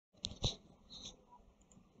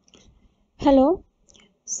Hello.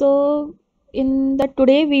 So in the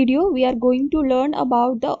today video we are going to learn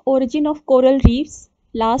about the origin of coral reefs.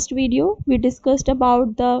 Last video we discussed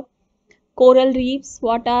about the coral reefs,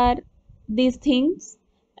 what are these things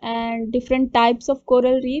and different types of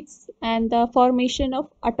coral reefs and the formation of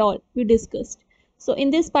atoll we discussed. So in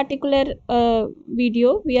this particular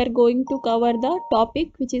video we are going to cover the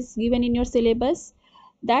topic which is given in your syllabus,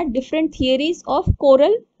 that different theories of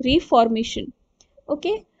coral reef formation.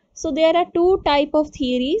 Okay, so there are two type of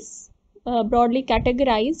theories broadly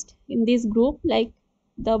categorized in this group. Like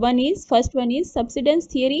the first one is subsidence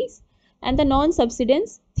theories and the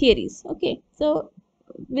non-subsidence theories. Okay, so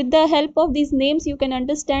with the help of these names you can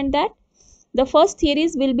understand that the first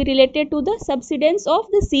theories will be related to the subsidence of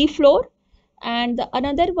the sea floor, and the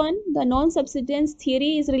another one, the non-subsidence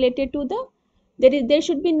theory, is related to the there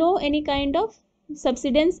should be no any kind of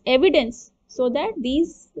subsidence evidence so that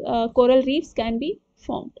these coral reefs can be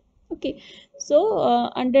formed. Okay, so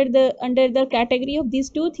under the category of these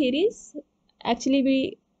two theories, actually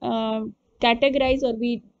we categorize or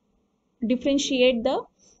we differentiate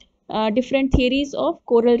the different theories of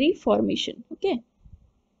coral reef formation. Okay,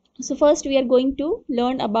 so first we are going to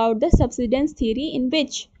learn about the subsidence theory, in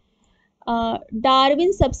which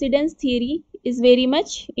Darwin's subsidence theory is very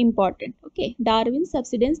much important. Okay, Darwin's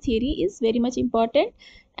subsidence theory is very much important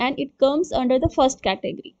and it comes under the first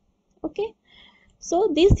category. Okay,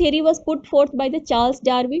 so this theory was put forth by the Charles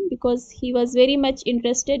Darwin because he was very much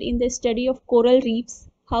interested in the study of coral reefs,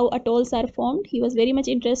 how atolls are formed. He was very much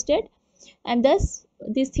interested, and thus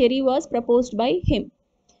this theory was proposed by him.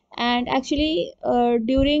 And actually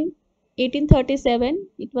during 1837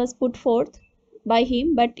 it was put forth by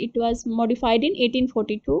him, but it was modified in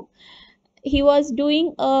 1842. He was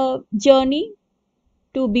doing a journey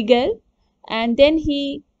to Beagle, and then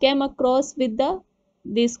he came across with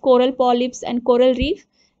these coral polyps and coral reef,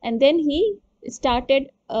 and then he started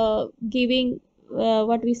giving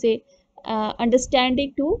what we say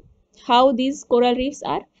understanding to how these coral reefs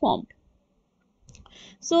are formed.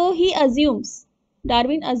 So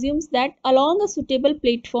Darwin assumes that along a suitable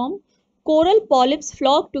platform, coral polyps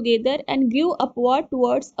flock together and grew upward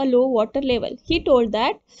towards a low water level. He told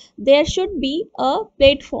that there should be a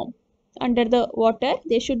platform under the water,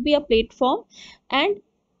 there should be a platform, and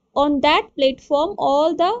on that platform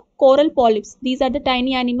all the coral polyps, these are the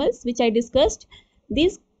tiny animals which I discussed,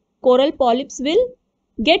 these coral polyps will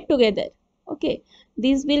get together. Okay,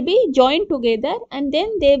 these will be joined together and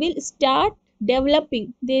then they will start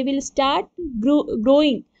developing, they will start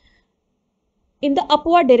growing in the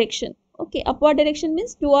upward direction. Okay, upward direction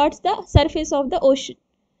means towards the surface of the ocean.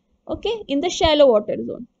 Okay, in the shallow water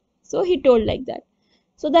zone. So he told like that.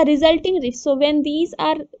 So the resulting reef, so when these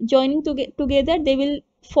are joining together, they will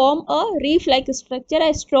form a reef like structure,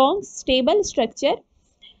 a strong stable structure,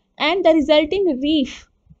 and the resulting reef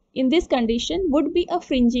in this condition would be a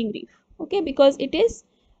fringing reef. Okay, because it is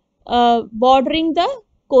bordering the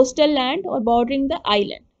coastal land or bordering the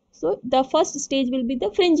island. So the first stage will be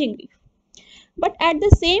the fringing reef. But at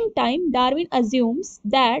the same time, Darwin assumes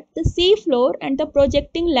that the sea floor and the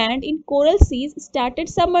projecting land in coral seas started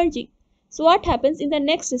submerging. So what happens in the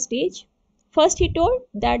next stage? First he told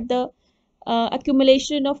that the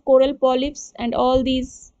accumulation of coral polyps and all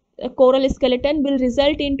these coral skeleton will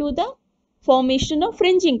result into the formation of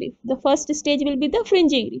fringing reef. The first stage will be the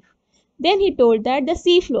fringing reef. Then he told that the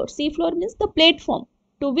sea floor means the platform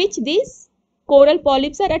to which these coral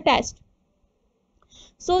polyps are attached.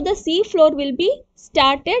 So the sea floor will be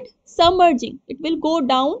started submerging. It will go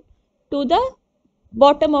down to the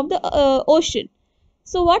bottom of the ocean.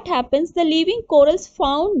 So what happens? The living corals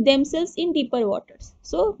found themselves in deeper waters.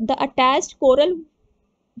 So the attached coral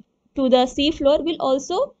to the sea floor will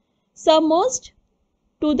also submerged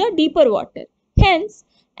to the deeper water. Hence,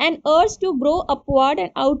 an urge to grow upward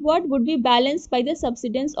and outward would be balanced by the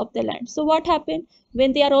subsidence of the land. So what happened?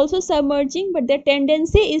 When they are also submerging, but their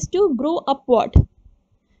tendency is to grow upward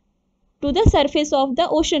to the surface of the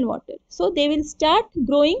ocean water. So they will start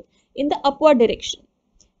growing in the upward direction.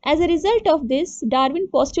 As a result of this, Darwin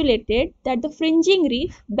postulated that the fringing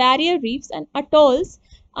reef, barrier reefs and atolls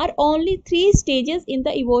are only three stages in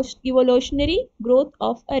the evolutionary growth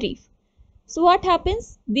of a reef. So what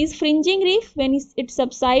happens? This fringing reef, when it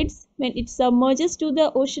subsides, when it submerges to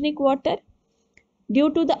the oceanic water, due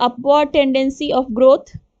to the upward tendency of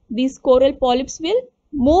growth, these coral polyps will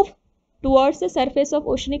move towards the surface of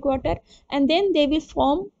oceanic water and then they will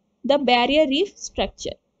form the barrier reef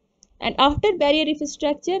structure. And after barrier reef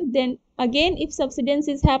structure, then again if subsidence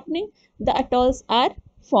is happening, the atolls are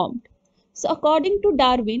formed. So according to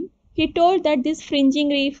Darwin, he told that this fringing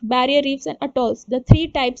reef, barrier reefs and atolls, the three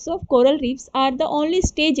types of coral reefs, are the only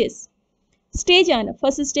stages stage आना,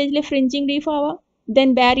 first stage ले fringing reef आवा,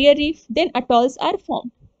 then barrier reef, then atolls are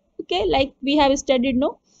formed. Okay, like we have studied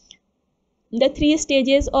no the three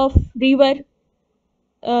stages of river,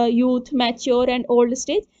 youth, mature and old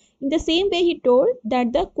stage. In the same way he told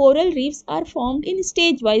that the coral reefs are formed in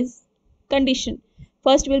stage wise condition.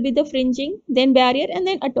 First will be the fringing, then barrier and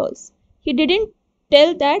then atolls. He didn't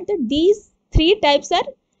tell that these three types are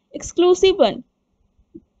exclusive one.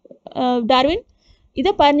 Darwin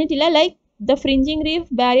either Parnitilla, like the fringing reef,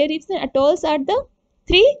 barrier reefs and atolls are the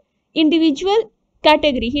three individual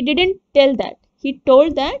category. He didn't tell that. He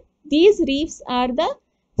told that these reefs are the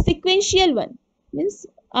sequential one, means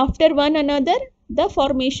after one another the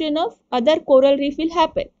formation of other coral reef will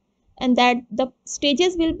happen, and that the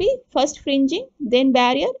stages will be first fringing, then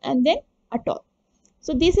barrier and then atoll.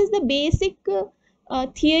 So this is the basic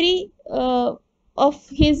theory of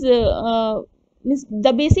his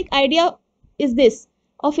the basic idea is this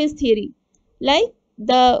of his theory, like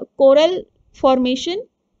the coral formation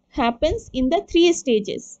happens in the three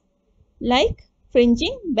stages like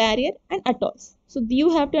fringing, barrier and atolls. So you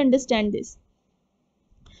have to understand this.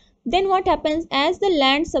 Then what happens, as the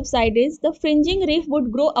land subsides, the fringing reef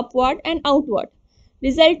would grow upward and outward,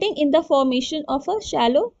 resulting in the formation of a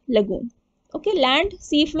shallow lagoon. Okay, land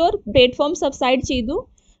seafloor platform subside chedu,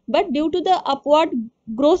 but due to the upward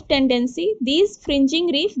growth tendency, these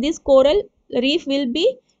fringing reef, this coral reef will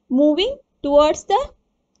be moving towards the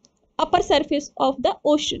upper surface of the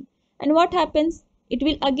ocean. And what happens? It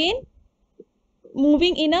will again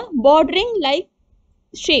moving in a bordering like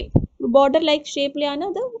shape, border like shape le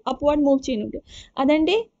aana the upward move cheyanundi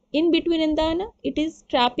adande in between endana it is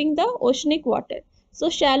trapping the oceanic water, so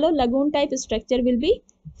shallow lagoon type structure will be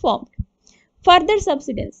formed. Further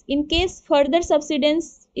subsidence, in case further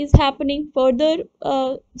subsidence is happening, further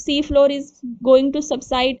sea floor is going to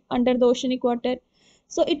subside under the oceanic water,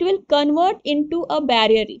 so it will convert into a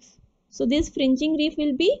barrier reef. So this fringing reef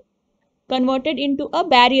will be converted into a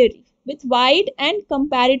barrier reef with wide and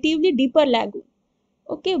comparatively deeper lagoon.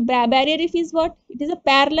 Okay, barrier reef is what? It is a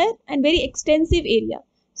parallel and very extensive area.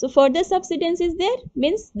 So further subsidence is there,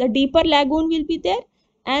 means the deeper lagoon will be there,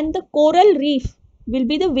 and the coral reef will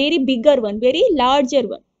be the very bigger one, very larger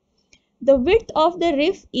one. The width of the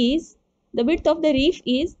reef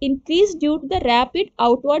is increased due to the rapid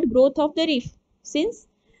outward growth of the reef, since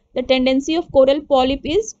the tendency of coral polyp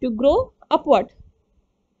is to grow upward.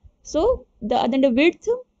 So the width,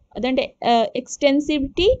 then the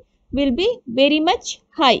extensivity will be very much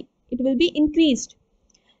high. It will be increased,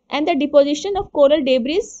 and the deposition of coral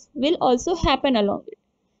debris will also happen along it.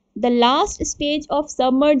 The last stage of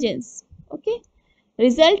submergence, okay,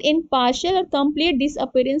 result in partial or complete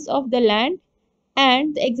disappearance of the land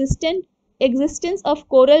and the existence of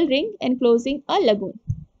coral ring enclosing a lagoon.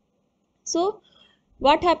 So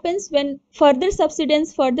what happens when further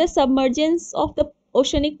subsidence, further submergence of the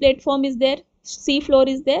oceanic platform is there, sea floor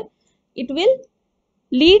is there, it will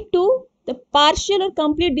lead to the partial or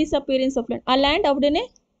complete disappearance of land. A land avudane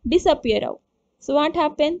disappear out. So what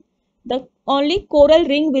happen? The only coral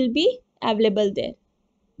ring will be available there.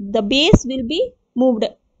 The base will be moved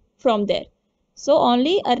from there. So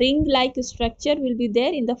only a ring like structure will be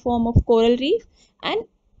there in the form of coral reef, and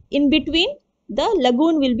in between the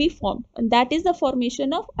lagoon will be formed, and that is the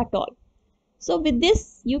formation of atoll. So with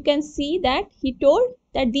this you can see that he told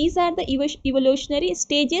that these are the evolutionary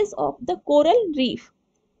stages of the coral reef.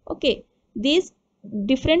 Okay, these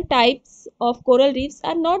different types of coral reefs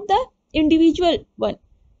are not the individual one.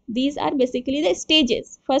 These are basically the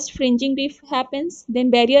stages. First fringing reef happens, then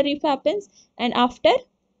barrier reef happens, and after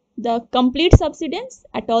the complete subsidence,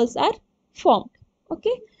 atolls are formed.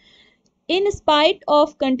 Okay. In spite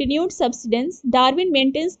of continued subsidence, Darwin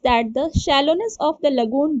maintains that the shallowness of the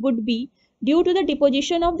lagoon would be due to the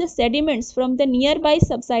deposition of the sediments from the nearby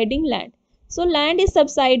subsiding land. So land is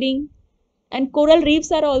subsiding and coral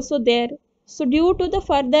reefs are also there. So due to the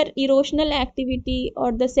further erosional activity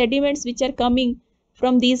or the sediments which are coming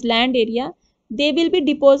from these land area, they will be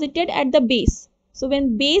deposited at the base. So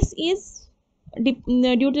when base is due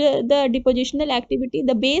to the depositional activity,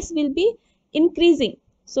 the base will be increasing.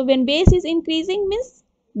 So when base is increasing means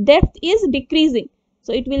depth is decreasing.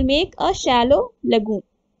 So it will make a shallow lagoon.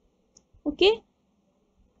 Okay.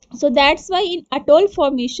 So that's why in atoll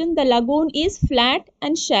formation the lagoon is flat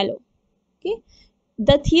and shallow. Okay.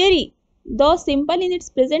 The theory, though simple in its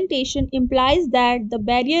presentation, implies that the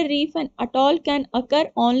barrier reef and atoll can occur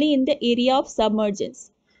only in the area of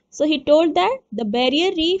submergence. So he told that the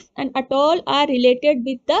barrier reef and atoll are related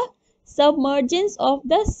with the submergence of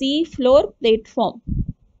the sea floor platform.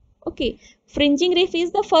 Okay, fringing reef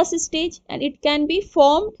is the first stage and it can be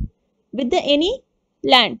formed with the any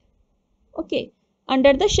land. okay,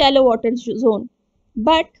 under the shallow water zone.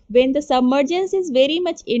 But when the submergence is very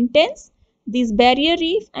much intense, these barrier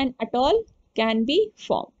reef and atoll can be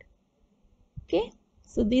formed. Okay,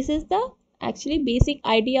 so this is the actually basic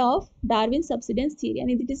idea of Darwin's subsidence theory, and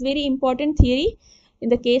it is very important theory in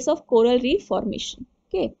the case of coral reef formation.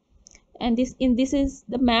 Okay, and this is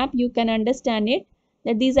the map, you can understand it,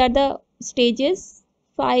 that these are the stages,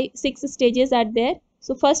 6 stages are there.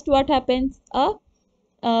 So first what happens, a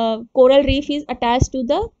coral reef is attached to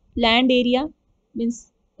the land area,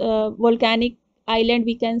 means volcanic island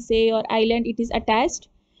we can say, or island it is attached.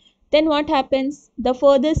 Then what happens, the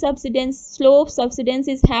further subsidence, slow subsidence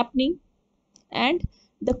is happening, and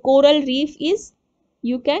the coral reef is,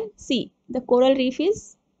 you can see the coral reef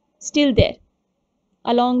is still there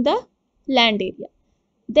along the land area.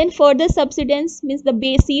 Then further subsidence means the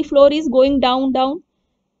base sea floor is going down.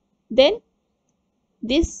 Then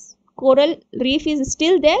this coral reef is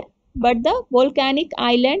still there, but the volcanic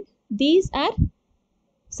island, these are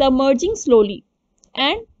submerging slowly,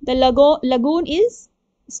 and the lagoon is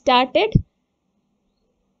started,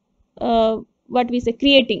 what we say,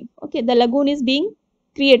 creating. Okay, the lagoon is being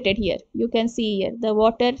created here. You can see here the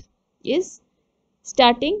water is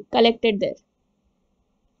starting collected there.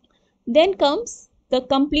 Then comes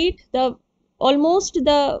the almost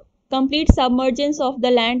the complete submergence of the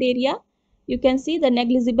land area. You can see the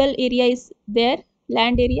negligible area is there,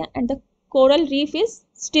 land area, and the coral reef is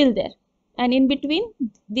still there. And in between,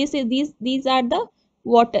 these are the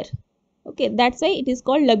water. Okay, that's why it is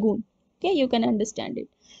called lagoon. Okay, you can understand it.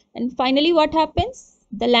 And finally, what happens?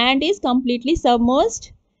 The land is completely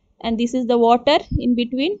submerged, and this is the water in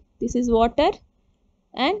between. This is water,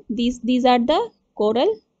 and these are the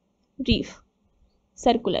coral reef,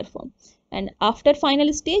 circular form. And after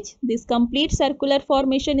final stage, this complete circular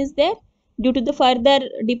formation is there due to the further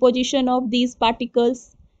deposition of these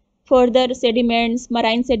particles. Further sediments,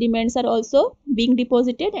 marine sediments are also being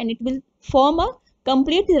deposited, and it will form a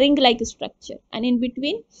complete ring like structure, and in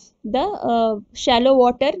between the shallow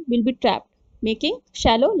water will be trapped, making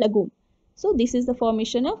shallow lagoon. So this is the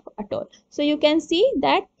formation of atoll. So you can see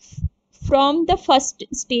that from the first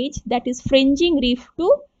stage, that is fringing reef,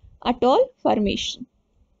 to atoll formation.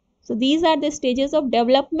 So these are the stages of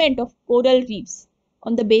development of coral reefs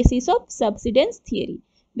on the basis of subsidence theory,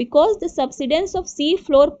 because the subsidence of sea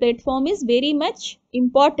floor platform is very much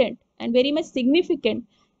important and very much significant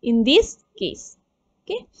in this case.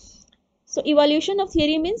 Okay, so evaluation of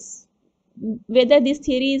theory means whether this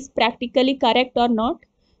theory is practically correct or not.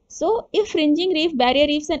 So if fringing reef, barrier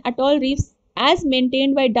reefs and atoll reefs as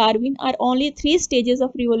maintained by Darwin are only 3 stages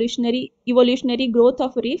of evolutionary growth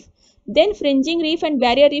of reef, then fringing reef and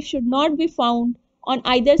barrier reef should not be found on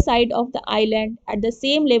either side of the island at the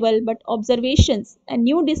same level, but observations and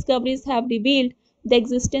new discoveries have revealed the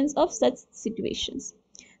existence of such situations.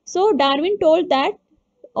 So Darwin told that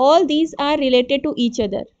all these are related to each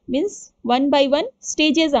other, means one by one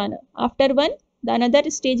stages are, after one the another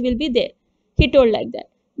stage will be there, he told like that.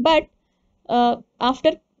 But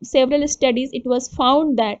after several studies, it was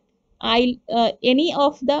found that any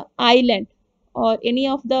of the island or any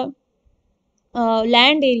of the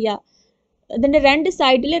land area, then രണ്ട്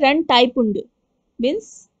സൈഡിൽ രണ്ട് type ഉണ്ട്, means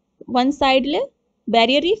one side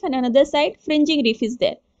barrier reef and another side fringing reef is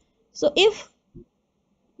there. So if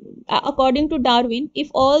according to Darwin, if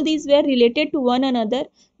all these were related to one another,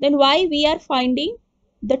 then why we are finding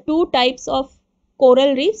the 2 types of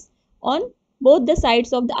coral reefs on both the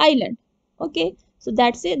sides of the island? Okay, so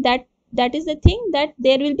that's it, that is the thing, that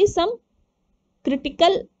there will be some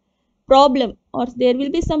critical problem, or there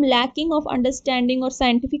will be some lacking of understanding, or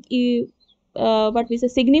scientific what we say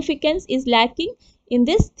significance is lacking in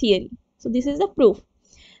this theory. So this is the proof.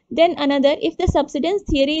 Then another, if the subsidence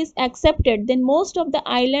theory is accepted, then most of the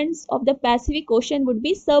islands of the Pacific Ocean would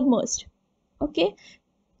be submerged. Okay,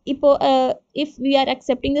 if we are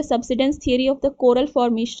accepting the subsidence theory of the coral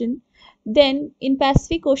formation, then in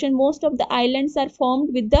Pacific Ocean most of the islands are formed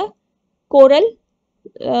with the coral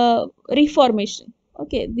reef formation.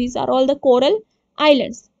 Okay, these are all the coral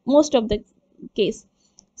islands, most of the case.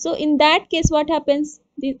 So in that case, what happens,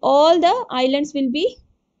 all the islands will be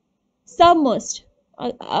submerged.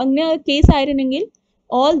 അങ്ങനെ case ആയിരുന്നെങ്കിൽ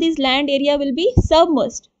all these land area will be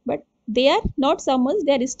submerged, but they are not submerged,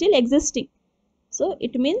 they are still existing. So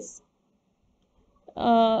it means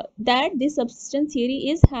that this subsidence theory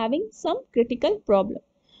is having some critical problem.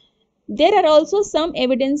 There are also some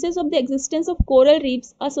evidences of the existence of coral reefs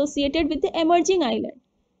associated with the emerging island.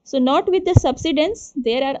 So not with the subsidence,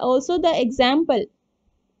 there are also the example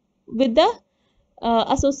with the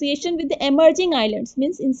association with the emerging islands,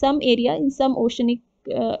 means in some area, in some oceanic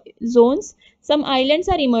zones, some islands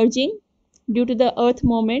are emerging, due to the earth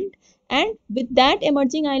movement, and with that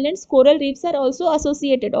emerging islands coral reefs are also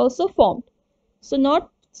associated, also formed. So not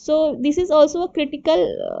so this is also a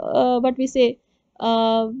critical what we say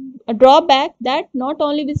a drawback, that not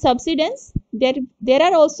only with subsidence, there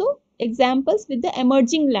are also examples with the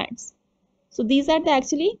emerging lands. So these are the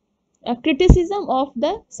actually criticism of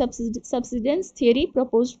the subsidence theory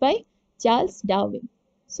proposed by Charles Darwin.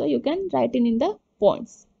 So you can write in the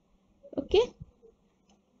points. Okay.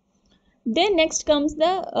 Then next comes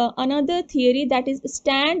the another theory, that is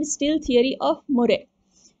standstill theory of Murray.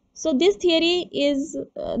 So this theory is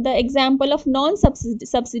the example of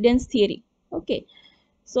non-subsidence theory. Okay.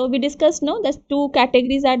 So we discussed now that two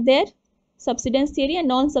categories are there, subsidence theory and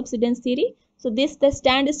non-subsidence theory. So this the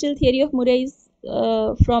standstill theory of Murray is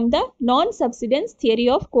from the non-subsidence theory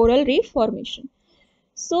of coral reef formation.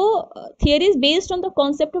 So theory is based on the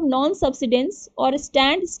concept of non-subsidence or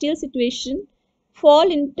standstill situation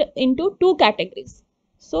fall into two categories.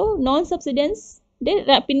 So non-subsidence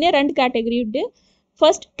pinne രണ്ട് category ഉണ്ട്.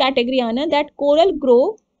 First category ആണ് that coral grow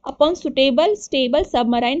upon suitable stable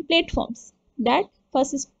submarine platforms. That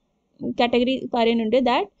first category പറയുന്നുണ്ട്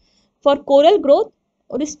that for coral growth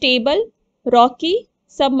ഒരു stable rocky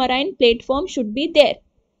submarine platform should be there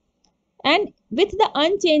and with the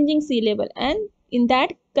unchanging sea level, and in that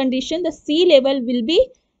condition the sea level will be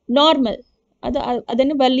normal,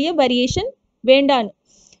 adana valiya variation vendanu.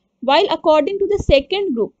 While according to the second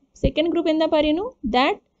group enna parayunu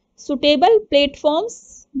that suitable platforms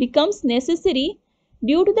becomes necessary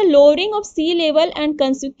due to the lowering of sea level and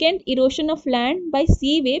consequent erosion of land by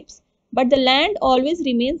sea waves, but the land always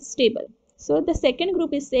remains stable. So the second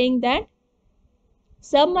group is saying that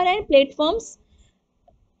submarine platforms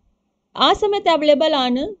ആ സമയത്ത് available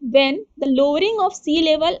ആണ് when the lowering of sea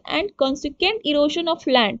level and consequent erosion of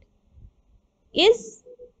land is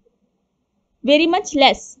very much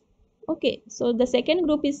less. Okay, so the second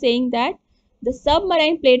group is saying that the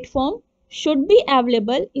submarine platform should be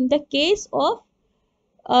available in the case of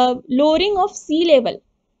lowering of sea level,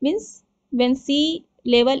 means when sea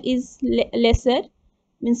level is lesser,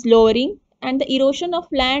 means lowering, and the erosion of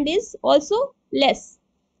land is also less.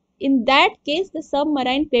 In that case the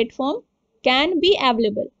submarine platform can be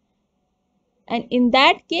available, and in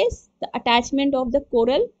that case the attachment of the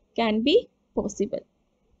coral can be possible.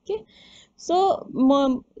 Okay, so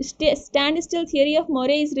standstill theory of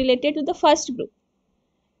Murray is related to the first group.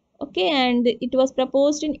 Okay, and it was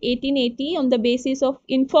proposed in 1880 on the basis of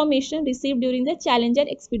information received during the Challenger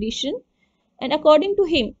expedition, and according to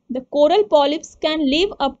him the coral polyps can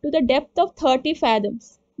live up to the depth of 30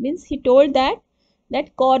 fathoms. Means he told that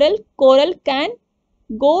coral can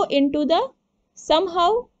go into the somehow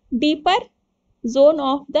deeper zone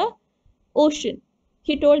of the ocean.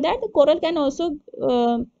 He told that the coral can also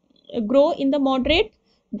grow in the moderate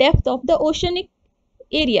depth of the oceanic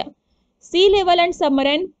area. Sea level and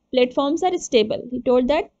submarine platforms are stable. He told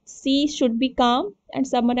that sea should be calm and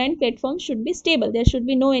submarine platforms should be stable. There should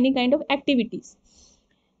be no any kind of activities.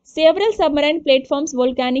 Several submarine platforms,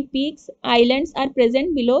 volcanic peaks, islands are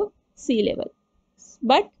present below sea level.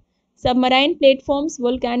 But submarine platforms,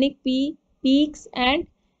 volcanic peaks and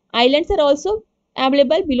islands are also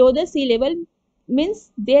available below the sea level.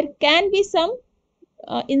 Means there can be some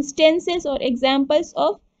instances or examples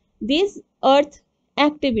of these earth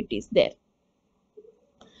activities there.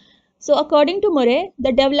 So according to Murray,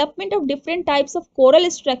 the development of different types of coral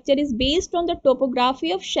structure is based on the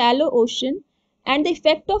topography of shallow ocean and the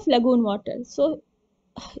effect of lagoon water. So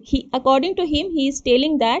according to him, he is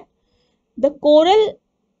telling that the coral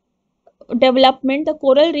development, the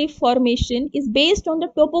coral reef formation is based on the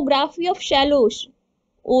topography of shallow ocean.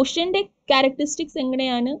 Ocean characteristics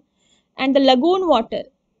enganeyanu, and the lagoon water,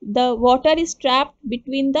 the water is trapped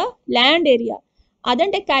between the land area.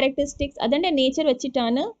 Adante characteristics, adante nature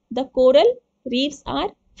vechitana the coral reefs are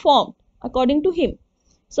formed according to him.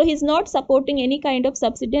 So he is not supporting any kind of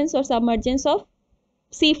subsidence or submergence of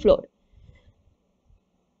sea floor.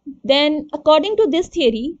 Then according to this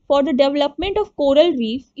theory, for the development of coral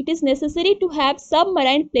reef it is necessary to have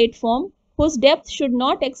submarine platform whose depth should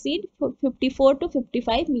not exceed 54 to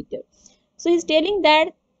 55 meters. So he is telling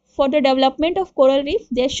that for the development of coral reef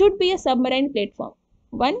there should be a submarine platform.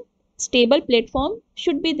 One stable platform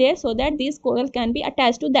should be there so that these coral can be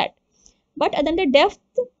attached to that. But adante depth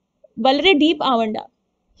valare deep avanda.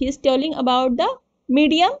 He is telling about the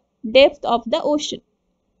medium depth of the ocean.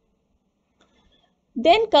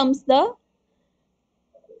 Then comes the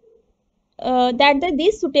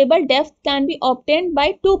these suitable depth can be obtained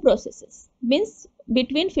by two processes. Means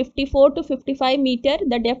between 54 to 55 meter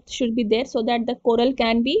the depth should be there so that the coral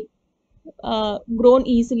can be grown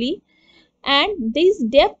easily. and this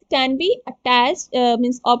depth can be attached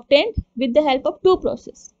means obtained with the help of two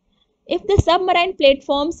processes. If the submarine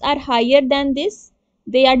platforms are higher than this,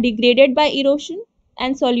 they are degraded by erosion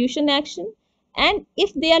and solution action. And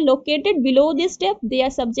if they are located below this depth, they are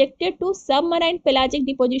subjected to submarine pelagic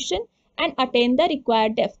deposition and attain the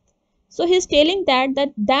required depth. So he is telling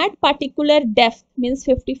that particular depth means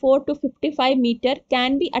 54 to 55 meter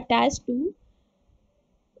can be attached to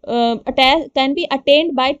can be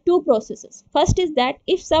attained by two processes. First is that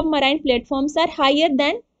if submarine platforms are higher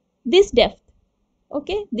than this depth,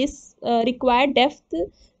 okay, this required depth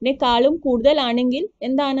നെക്കാളും കൂടുതലാണെങ്കിൽ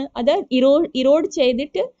എന്താണ് അത് erode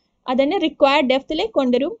ചെയ്തിട്ട് അതിനെ required depthലേക്ക്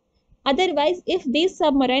കൊണ്ടുവരും. Otherwise, if these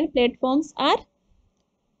submarine platforms are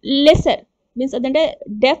lesser means അതിന്റെ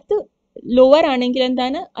depth lower ആണെങ്കിൽ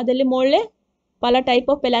എന്താണ് അതിൽ മുകളിൽ പല type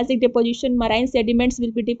of pelagic deposition marine sediments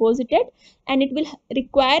will be deposited and it will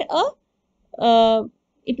require a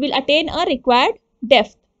it will attain a required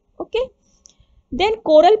depth. Okay. Then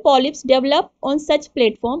coral polyps develop on such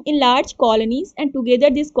platform in large colonies and together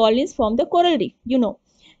these colonies form the coral reef. You know,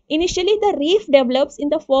 initially the reef develops in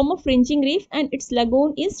the form of fringing reef and its lagoon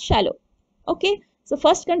is shallow. Okay, so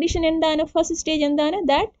first condition endana, first stage endana,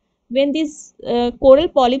 that when these coral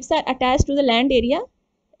polyps are attached to the land area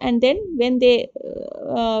and then when they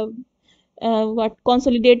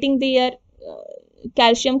consolidating their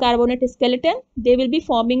calcium carbonate skeleton, they will be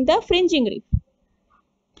forming the fringing reef.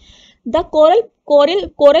 The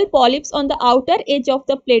coral polyps on the outer edge of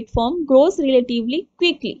the platform grows relatively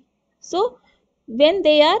quickly. So when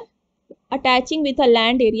they are attaching with a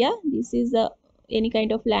land area, this is any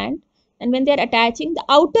kind of land, and when they are attaching the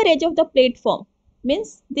outer edge of the platform means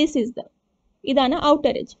this is the idana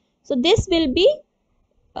outer edge. So this will be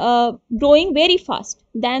growing very fast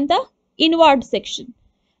than the inward section,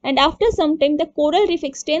 and after some time the coral reef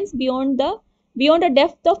extends beyond a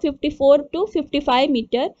depth of 54 to 55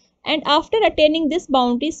 meter, and after attaining this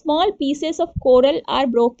boundary, small pieces of coral are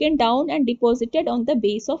broken down and deposited on the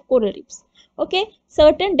base of coral reefs. Okay,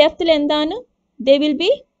 certain depth endana, they will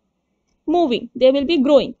be moving, they will be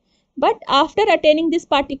growing, but after attaining this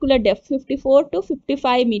particular depth 54 to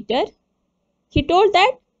 55 meter, he told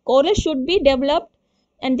that coral should be developed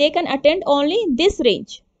and they can attain only this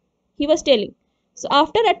range, he was telling. So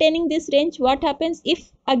after attaining this range, what happens if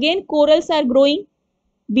again corals are growing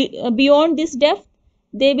beyond this depth,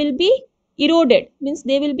 they will be eroded means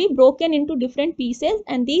they will be broken into different pieces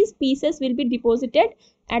and these pieces will be deposited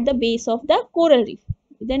at the base of the coral reef.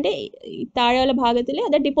 ഇതിന്റെ താഴെയുള്ള ഭാഗത്തിൽ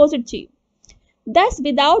അത് deposit ചെയ്യും. Thus,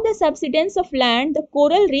 without the subsidence of land, the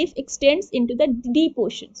coral reef extends into the deep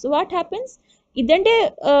ocean. So what happens? ഇതിന്റെ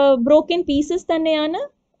broken pieces തന്നെയാണ്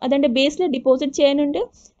അതിന്റെ ബേസിൽ deposit ചെയ്യുന്നുണ്ട്,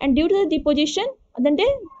 and due to the deposition അതിന്റെ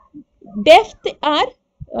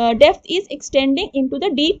depth is extending into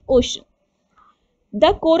the deep ocean.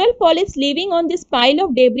 The coral polyps living on this pile of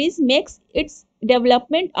debris makes its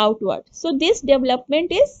development outward. So this development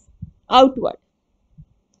is outward.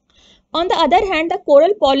 On the other hand, the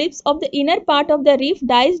coral polyps of the inner part of the reef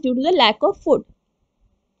dies due to the lack of food.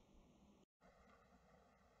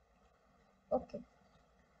 Okay.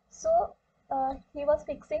 So he was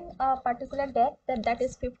fixing a particular depth that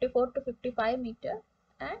is 54 to 55 meter,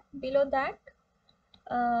 and below that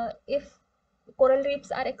if coral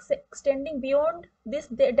reefs are extending beyond this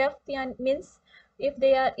depth, means if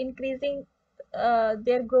they are increasing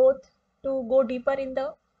their growth to go deeper in the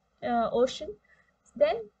ocean,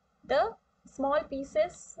 then the small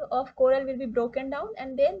pieces of coral will be broken down and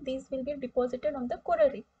then these will be deposited on the coral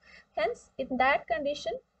reef. Hence, in that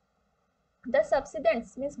condition, the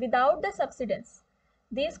subsidence means without the subsidence,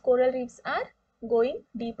 these coral reefs are going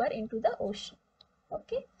deeper into the ocean.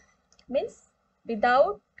 Okay, means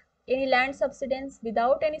without any land subsidence,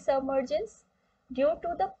 without any submergence, due to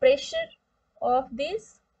the pressure of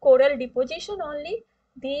this coral deposition only,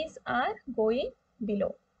 these are going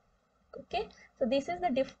below. Okay, so this is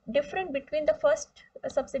the difference between the first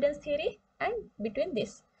subsidence theory and between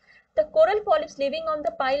this. The coral polyps living on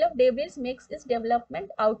the pile of debris makes its development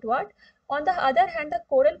outward. On the other hand, the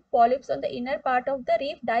coral polyps on the inner part of the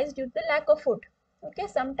reef dies due to the lack of food. Okay,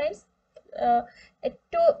 sometimes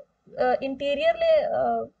interior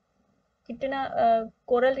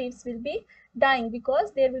coral reefs will be dying because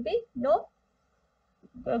there will be no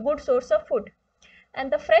good source of food,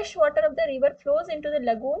 and the fresh water of the river flows into the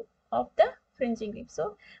lagoon of the fringing reef.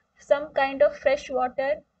 So some kind of fresh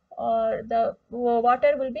water or the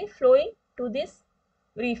water will be flowing to this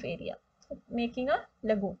reef area, making a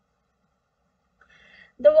lagoon.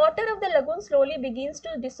 The water of the lagoon slowly begins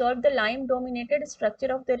to dissolve the lime dominated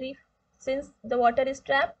structure of the reef. Since the water is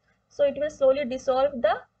trapped, so it will slowly dissolve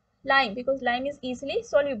the lime because lime is easily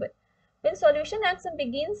soluble. When solution action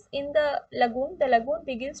begins in the lagoon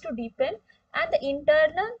begins to deepen and the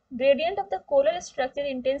internal gradient of the coral structure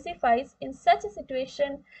intensifies. In such a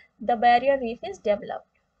situation, the barrier reef is developed.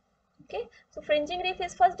 Okay, so fringing reef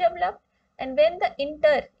is first developed, and when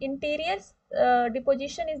the interior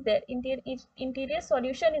deposition is there, interior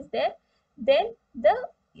solution is there, then the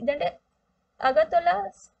Agathola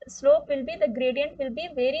slope will be, the gradient will be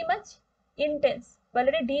very much intense,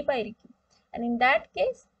 very deep ആയിരിക്കും. And in that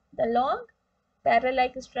case, the long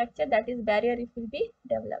parallel-like structure, that is barrier reef, will be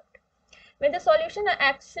developed. When the solution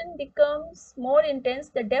action becomes more intense,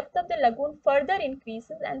 the depth of the lagoon further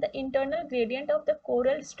increases and the internal gradient of the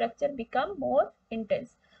coral structure become more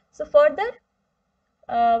intense. So further,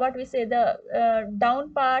 what we say, the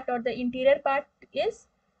down part or the interior part is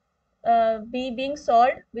being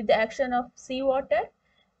solved with the action of seawater,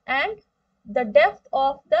 and the depth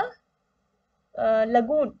of the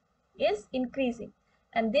lagoon is increasing,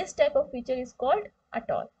 and this type of feature is called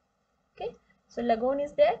atoll. Okay, so lagoon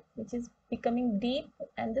is there which is becoming deep,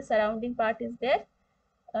 and the surrounding part is there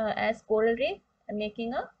as coral reef,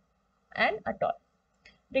 making an atoll.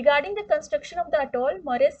 Regarding the construction of the atoll,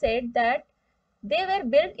 Murray said that they were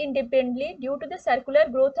built independently due to the circular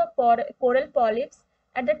growth of coral polyps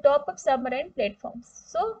at the top of submarine platforms.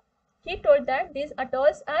 So he told that these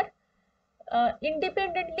atolls are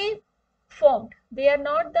independently formed. They are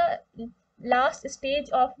not the last stage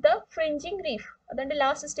of the fringing reef. Adante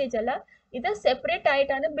last stage alla idu separate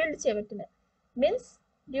aayitana build chevettune. Means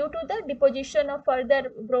due to the deposition of further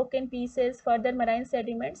broken pieces, further marine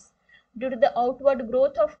sediments, due to the outward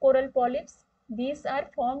growth of coral polyps, these are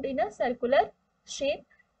formed in a circular shape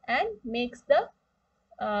and makes the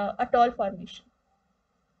atoll formation.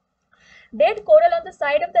 Dead coral on the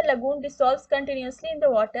side of the lagoon dissolves continuously in the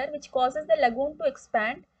water, which causes the lagoon to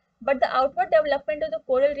expand, but the outward development of the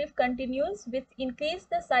coral reef continues with increase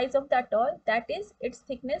the size of the atoll, that is its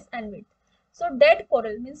thickness and width. So dead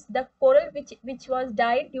coral means the coral which was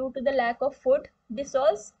died due to the lack of food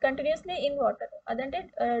dissolves continuously in water.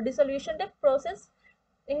 Adante dissolution process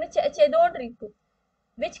in the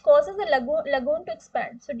which causes the lagoon to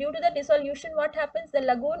expand. So due to the dissolution, what happens? The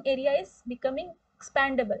lagoon area is becoming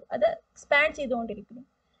expandable. Other expands and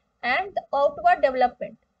the outward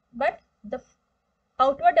development. But the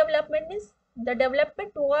outward development is the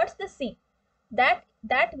development towards the sea. That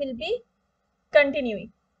will be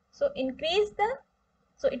continuing. So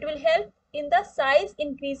so it will help in the size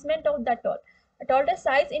increasement of the atoll. Atoll the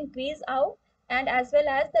size increase out, and as well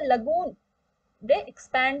as the lagoon they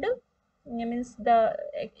expand, means the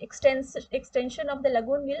extension of the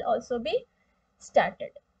lagoon will also be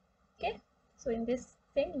started. Okay, so in this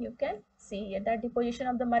thing you can see that deposition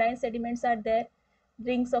of the marine sediments are there,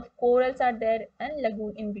 rings of corals are there, and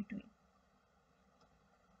lagoon in between.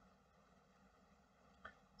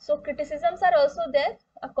 So criticisms are also there.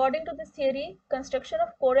 According to this theory, construction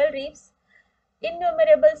of coral reefs,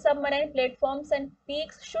 innumerable submarine platforms and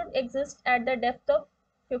peaks should exist at the depth of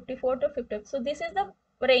 54 to 50. So this is the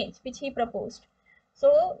range which he proposed.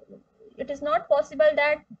 So it is not possible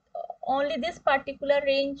that only this particular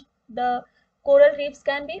range the coral reefs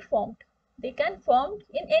can be formed. They can form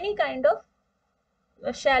in any kind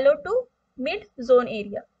of shallow to mid zone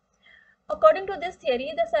area. According to this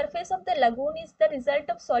theory, the surface of the lagoon is the result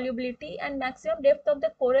of solubility, and maximum depth of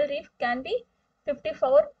the coral reef can be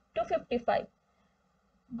 54 to 55.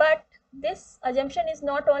 But this assumption is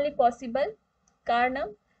not only possible,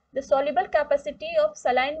 Karanam, the soluble capacity of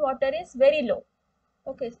saline water is very low.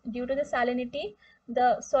 Okay, due to the salinity,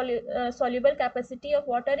 the soluble capacity of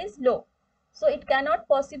water is low. So it cannot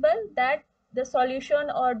possible that the solution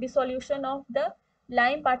or dissolution of the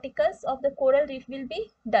lime particles of the coral reef will be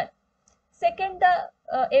done. Second,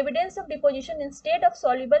 the evidence of deposition instead of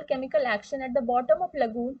soluble chemical action at the bottom of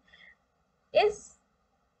lagoon is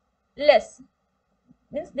less.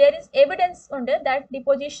 Means there is evidence under that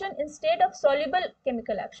deposition instead of soluble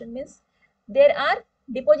chemical action, means there are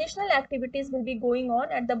depositional activities will be going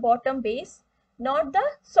on at the bottom base, not the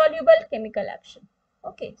soluble chemical action.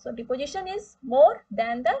 Okay, so deposition is more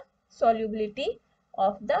than the solubility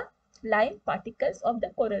of the lime particles of the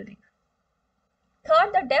coral reef.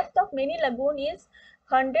 Third, the depth of many lagoon is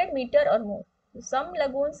 100 meter or more. Some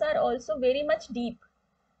lagoons are also very much deep,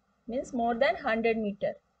 means more than 100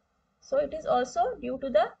 meter. So it is also due to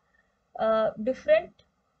the different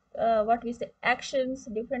what we say actions,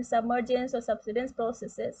 different submergence or subsidence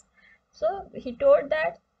processes. So he told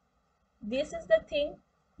that this is the thing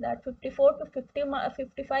that 54 to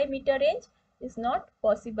 55 meter range is not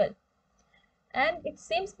possible, and it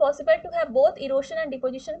seems possible to have both erosion and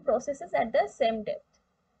deposition processes at the same depth.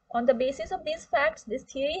 On the basis of these facts, this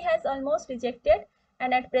theory has almost rejected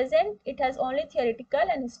and at present it has only theoretical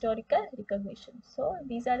and historical recognition. So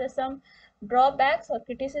these are the some drawbacks or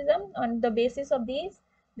criticism. On the basis of these,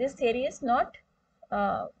 this theory is not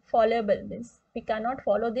followable. Means we cannot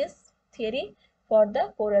follow this theory for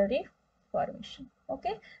the coral reef formation.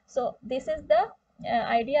 Okay, so this is the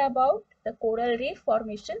idea about the coral reef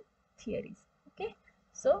formation theories. Okay,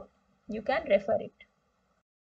 so you can refer it.